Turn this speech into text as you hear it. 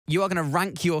You are going to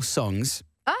rank your songs,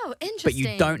 Oh, interesting. but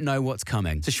you don't know what's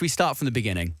coming. So should we start from the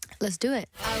beginning? Let's do it.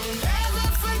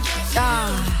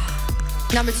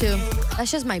 Number 2.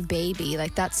 That's just my baby.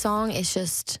 Like, that song is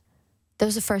just... That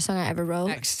was the first song I ever wrote.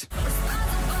 Next.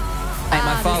 Ain't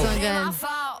My Fault.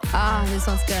 This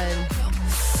one's good.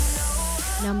 This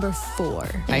one's good. Number 4.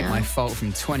 Ain't My Fault from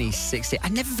 2016. I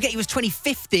never forget it was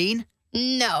 2015.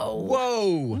 No.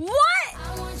 Whoa.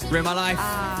 What? Ruin My Life.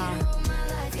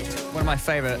 One of my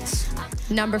favourites.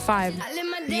 Number 5.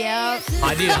 Yep.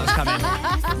 I knew that was coming.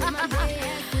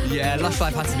 Yeah, Lush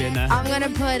Life had to be in there. I'm going to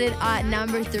put it at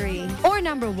number 3. Or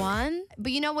number 1.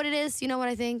 But you know what it is? You know what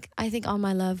I think? I think All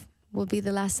My Love will be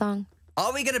the last song.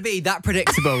 Are we going to be that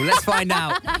predictable? Let's find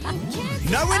out.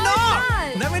 No, we're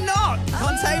not. No, we're not.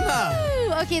 Can't Tame Her.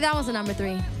 Okay, that was a number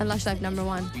 3. And Lush Life number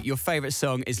 1. Your favourite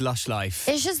song is Lush Life.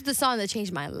 It's just the song that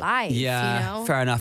changed my life. Yeah, you know? fair enough.